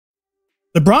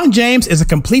LeBron James is a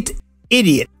complete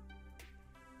idiot.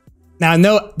 Now, I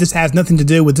know this has nothing to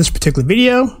do with this particular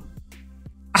video.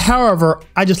 However,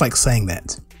 I just like saying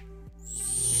that.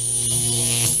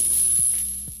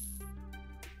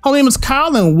 Hello, my name is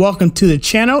Kyle and welcome to the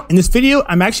channel. In this video,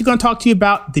 I'm actually going to talk to you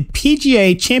about the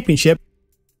PGA Championship,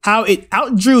 how it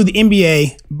outdrew the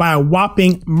NBA by a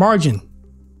whopping margin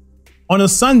on a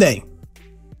Sunday.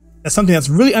 That's something that's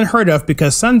really unheard of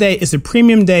because Sunday is a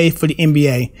premium day for the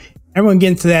NBA. And we're going to get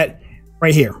into that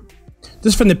right here.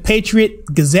 This is from the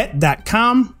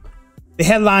PatriotGazette.com. The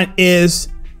headline is,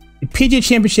 the PGA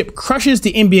Championship crushes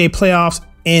the NBA playoffs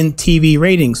in TV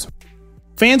ratings.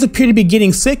 Fans appear to be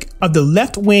getting sick of the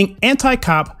left-wing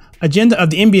anti-cop agenda of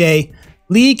the NBA.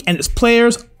 League and its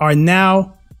players are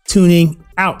now tuning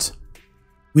out.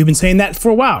 We've been saying that for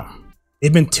a while.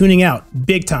 They've been tuning out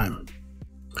big time.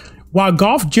 While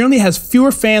golf generally has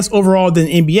fewer fans overall than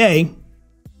the NBA,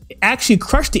 it actually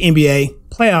crushed the NBA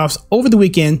playoffs over the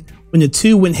weekend when the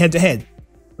two went head-to-head.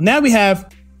 Now we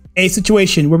have a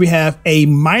situation where we have a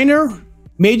minor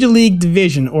major league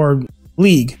division or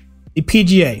league, the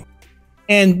PGA.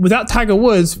 And without Tiger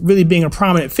Woods really being a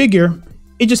prominent figure,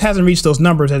 it just hasn't reached those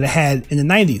numbers that it had in the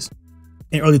 90s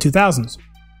and early 2000s.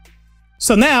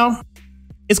 So now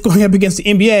it's going up against the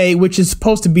NBA, which is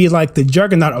supposed to be like the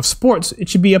juggernaut of sports. It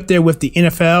should be up there with the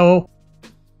NFL,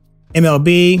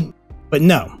 MLB, but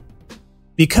no.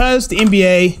 Because the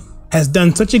NBA has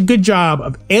done such a good job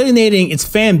of alienating its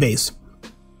fan base,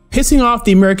 pissing off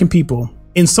the American people,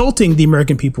 insulting the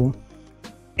American people,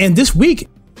 and this week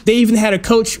they even had a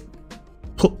coach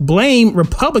blame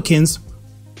Republicans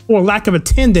for lack of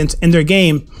attendance in their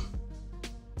game,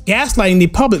 gaslighting the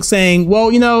public, saying,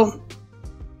 well, you know,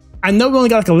 I know we only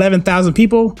got like 11,000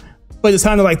 people, but it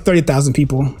sounded like 30,000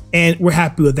 people, and we're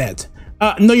happy with that.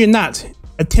 No, you're not.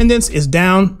 Attendance is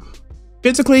down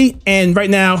physically, and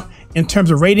right now, in terms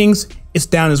of ratings, it's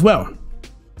down as well.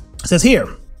 It says here,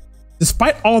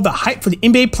 despite all the hype for the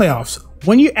NBA playoffs,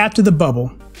 1 year after the bubble,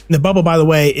 and the bubble, by the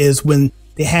way, is when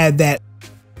they had that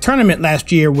tournament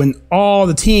last year when all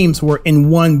the teams were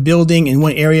in one building, in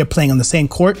one area, playing on the same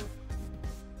court,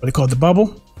 what they call the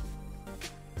bubble.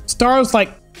 Stars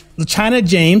like LeBron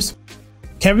James,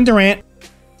 Kevin Durant,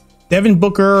 Devin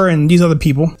Booker, and these other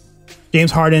people,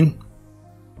 James Harden,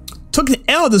 took the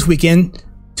L this weekend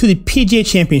to the PGA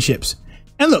Championships.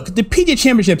 And look, the PGA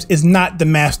Championships is not the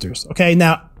Masters, okay?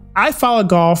 Now, I follow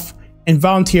golf and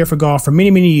volunteer for golf for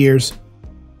many, many years,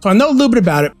 so I know a little bit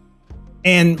about it,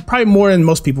 and probably more than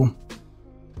most people.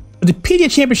 But the PGA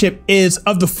Championship is,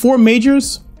 of the four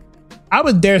majors, I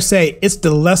would dare say it's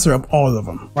the lesser of all of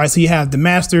them, right? So you have the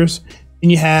Masters, then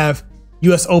you have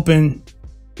US Open,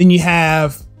 then you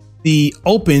have the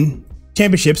Open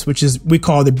Championships, which is we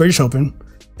call the British Open,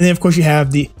 and then of course you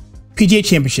have the PGA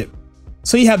Championship.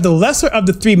 So you have the lesser of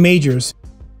the three majors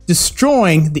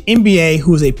destroying the NBA,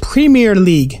 who is a premier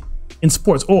league in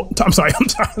sports. Oh,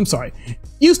 I'm sorry.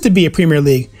 Used to be a premier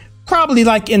league, probably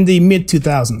like in the mid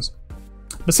 2000s.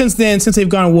 But since then, since they've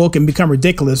gone woke and become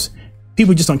ridiculous,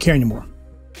 people just don't care anymore.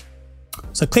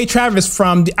 So Clay Travis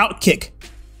from the Outkick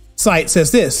site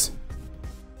says this: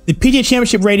 the PGA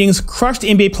Championship ratings crushed the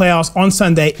NBA playoffs on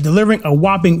Sunday, delivering a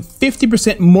whopping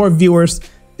 50% more viewers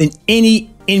than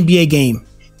any NBA game.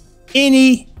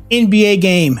 Any NBA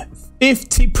game,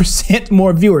 50%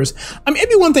 more viewers. I mean, it'd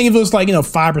be one thing if it was like,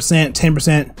 5%,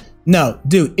 10%. No,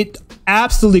 dude, it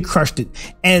absolutely crushed it.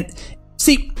 And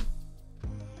see,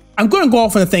 I'm going to go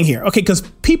off on a thing here, okay? Because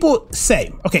people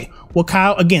say, okay, well,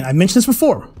 Kyle, again, I mentioned this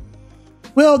before.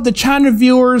 Well, the China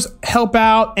viewers help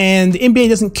out and the NBA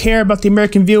doesn't care about the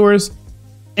American viewers.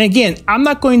 And again, I'm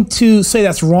not going to say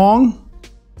that's wrong,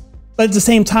 but at the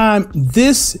same time,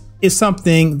 this is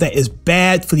something that is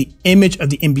bad for the image of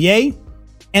the NBA,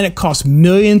 and it costs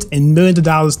millions and millions of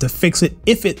dollars to fix it,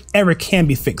 if it ever can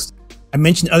be fixed. I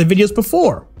mentioned in other videos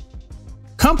before.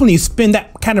 Companies spend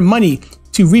that kind of money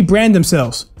to rebrand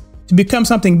themselves, to become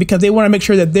something, because they want to make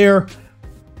sure that their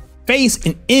face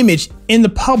and image in the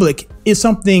public is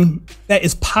something that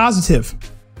is positive,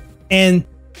 and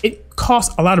it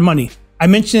costs a lot of money. I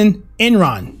mentioned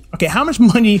Enron. Okay, how much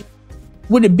money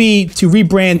would it be to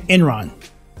rebrand Enron?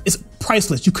 It's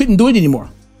priceless. You couldn't do it anymore.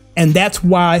 And that's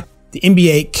why the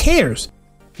NBA cares.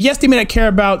 Yes, they may not care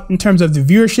about in terms of the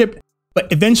viewership,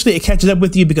 but eventually it catches up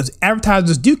with you because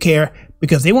advertisers do care,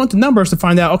 because they want the numbers to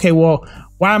find out, okay, well,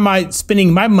 why am I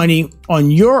spending my money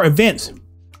on your event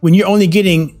when you're only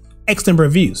getting X number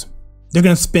of views? They're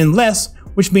going to spend less,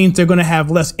 which means they're going to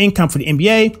have less income for the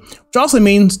NBA, which also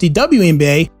means the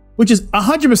WNBA, which is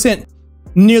 100%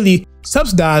 nearly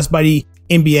subsidized by the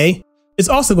NBA, is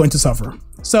also going to suffer.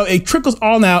 So it trickles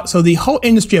all out. So the whole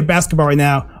industry of basketball right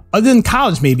now other than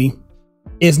college maybe,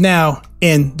 is now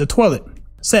in the toilet.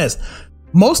 It says,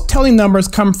 most telling numbers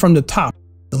come from the top.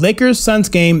 The Lakers-Suns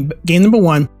game number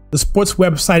 1, the sports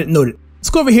website noted. Let's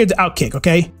go over here to Outkick,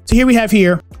 okay? So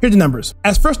here's the numbers.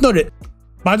 As first noted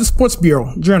by the Sports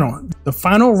Bureau Journal, the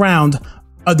final round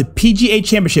of the PGA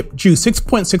Championship drew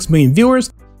 6.6 million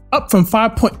viewers, up from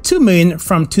 5.2 million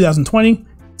from 2020.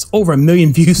 It's over 1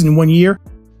 million views in 1 year,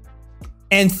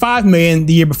 and 5 million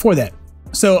the year before that.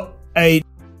 So a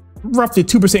roughly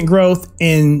 2% growth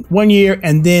in 1 year,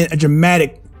 and then a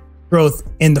dramatic growth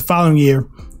in the following year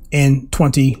in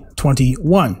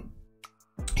 2021.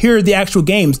 Here are the actual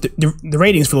games, the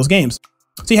ratings for those games.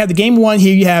 So you have the game 1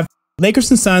 here, you have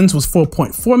Lakers and Suns was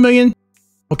 4.4 million,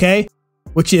 okay,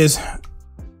 which is,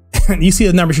 you see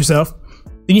the numbers yourself.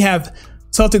 Then you have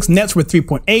Celtics Nets were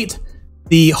 3.8,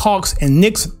 the Hawks and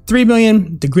Knicks 3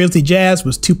 million, the Grizzly Jazz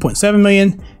was 2.7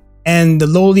 million, and the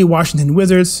lowly Washington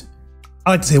Wizards,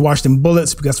 I like to say Washington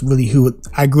Bullets because that's really who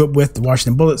I grew up with, the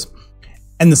Washington Bullets,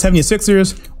 and the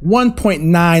 76ers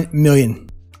 1.9 million.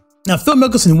 Now, Phil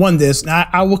Mickelson won this, and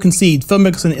I will concede Phil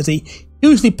Mickelson is a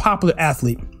hugely popular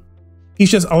athlete.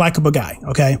 He's just a likable guy,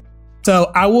 okay?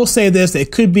 So I will say this, that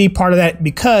it could be part of that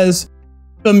because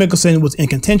Phil Mickelson was in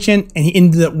contention and he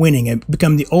ended up winning and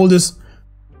become the oldest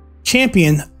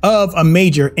champion of a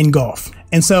major in golf.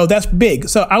 And so that's big.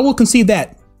 So I will concede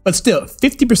that, but still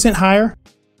 50% higher.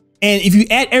 And if you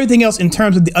add everything else in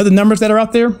terms of the other numbers that are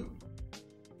out there,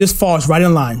 this falls right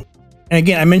in line. And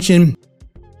again, I mentioned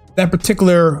that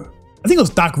particular, I think it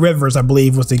was Doc Rivers, I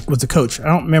believe was the coach. I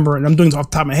don't remember, and I'm doing this off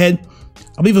the top of my head.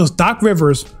 I believe it was Doc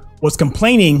Rivers was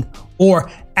complaining or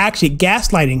actually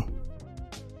gaslighting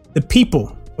the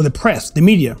people or the press, the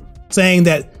media, saying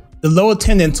that the low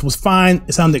attendance was fine.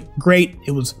 It sounded great.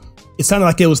 It sounded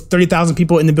like it was 30,000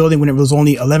 people in the building when it was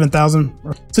only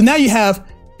 11,000. So now you have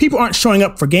people aren't showing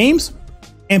up for games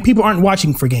and people aren't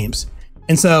watching for games.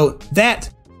 And so that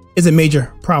is a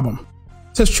major problem.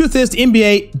 So the truth is the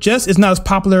NBA just is not as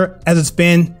popular as it's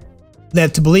been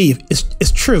led to believe.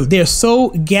 It's true. They are so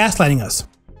gaslighting us.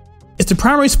 It's the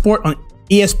primary sport on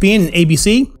ESPN and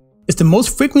ABC. It's the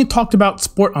most frequently talked about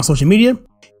sport on social media.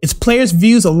 Its players'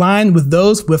 views align with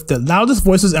those with the loudest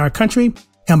voices in our country.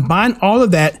 Combine all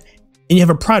of that and you have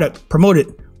a product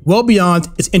promoted well beyond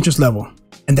its interest level.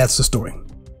 And that's the story.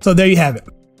 So there you have it.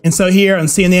 And so here on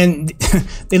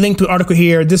CNN, they linked to an article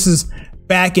here. This is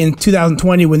back in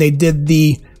 2020 when they did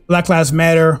the Black Lives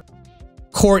Matter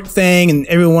court thing and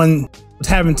everyone was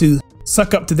having to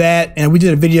suck up to that. And we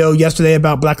did a video yesterday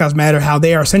about Black Lives Matter, how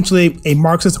they are essentially a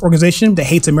Marxist organization that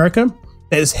hates America,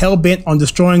 that is hell-bent on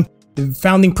destroying the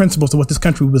founding principles of what this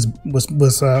country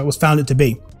was founded to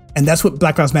be. And that's what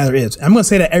Black Lives Matter is. I'm going to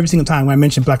say that every single time when I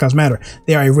mention Black Lives Matter.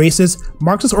 They are a racist,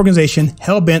 Marxist organization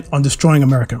hell-bent on destroying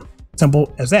America.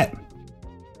 Simple as that.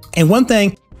 And one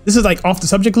thing, this is like off the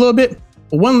subject a little bit,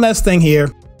 but one last thing here.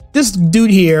 This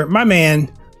dude here, my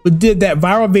man, who did that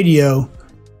viral video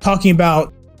talking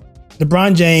about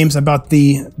LeBron James, about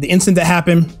the incident that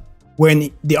happened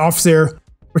when the officer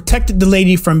protected the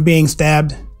lady from being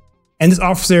stabbed. And this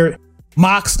officer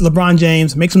mocks LeBron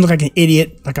James, makes him look like an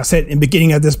idiot. Like I said in the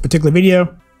beginning of this particular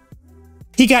video,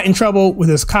 he got in trouble with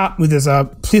his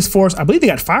police force. I believe he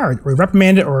got fired or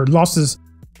reprimanded or lost his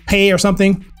pay or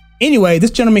something. Anyway,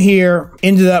 this gentleman here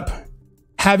ended up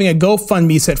having a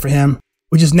GoFundMe set for him,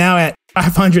 which is now at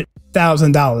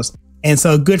 $500,000. And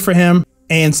so good for him.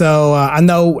 And so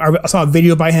I saw a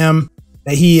video by him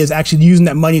that he is actually using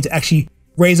that money to actually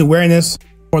raise awareness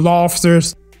for law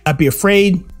officers, not be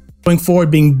afraid going forward,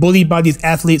 being bullied by these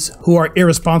athletes who are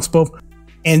irresponsible.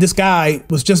 And this guy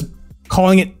was just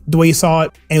calling it the way he saw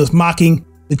it, and he was mocking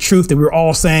the truth that we were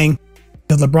all saying,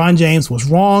 that LeBron James was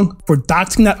wrong for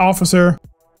doxing that officer.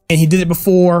 And he did it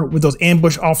before with those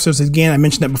ambush officers. Again, I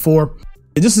mentioned that before.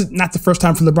 This is not the first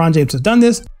time for LeBron James has done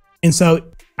this. And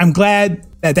so I'm glad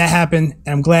that happened.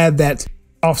 And I'm glad that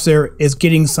officer is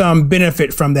getting some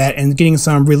benefit from that and getting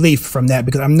some relief from that,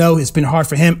 because I know it's been hard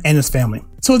for him and his family.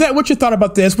 So with that, what you thought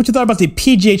about this? What you thought about the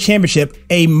PGA Championship,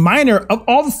 a minor of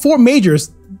all the four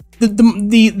majors,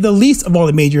 the least of all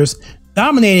the majors,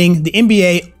 dominating the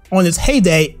NBA on its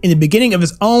heyday in the beginning of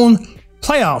its own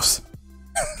playoffs.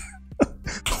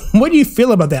 What do you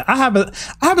feel about that? I have an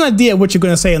idea of what you're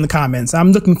going to say in the comments.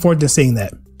 I'm looking forward to seeing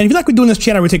that. And if you like what we're doing this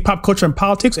channel, we take pop culture and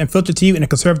politics and filter to you in a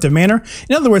conservative manner.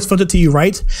 In other words, filter to you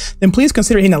right. Then please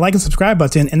consider hitting that like and subscribe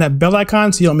button and that bell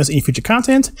icon so you don't miss any future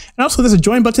content. And also there's a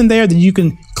join button there that you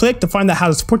can click to find out how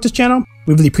to support this channel.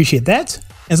 We really appreciate that.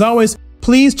 As always,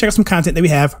 please check out some content that we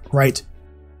have right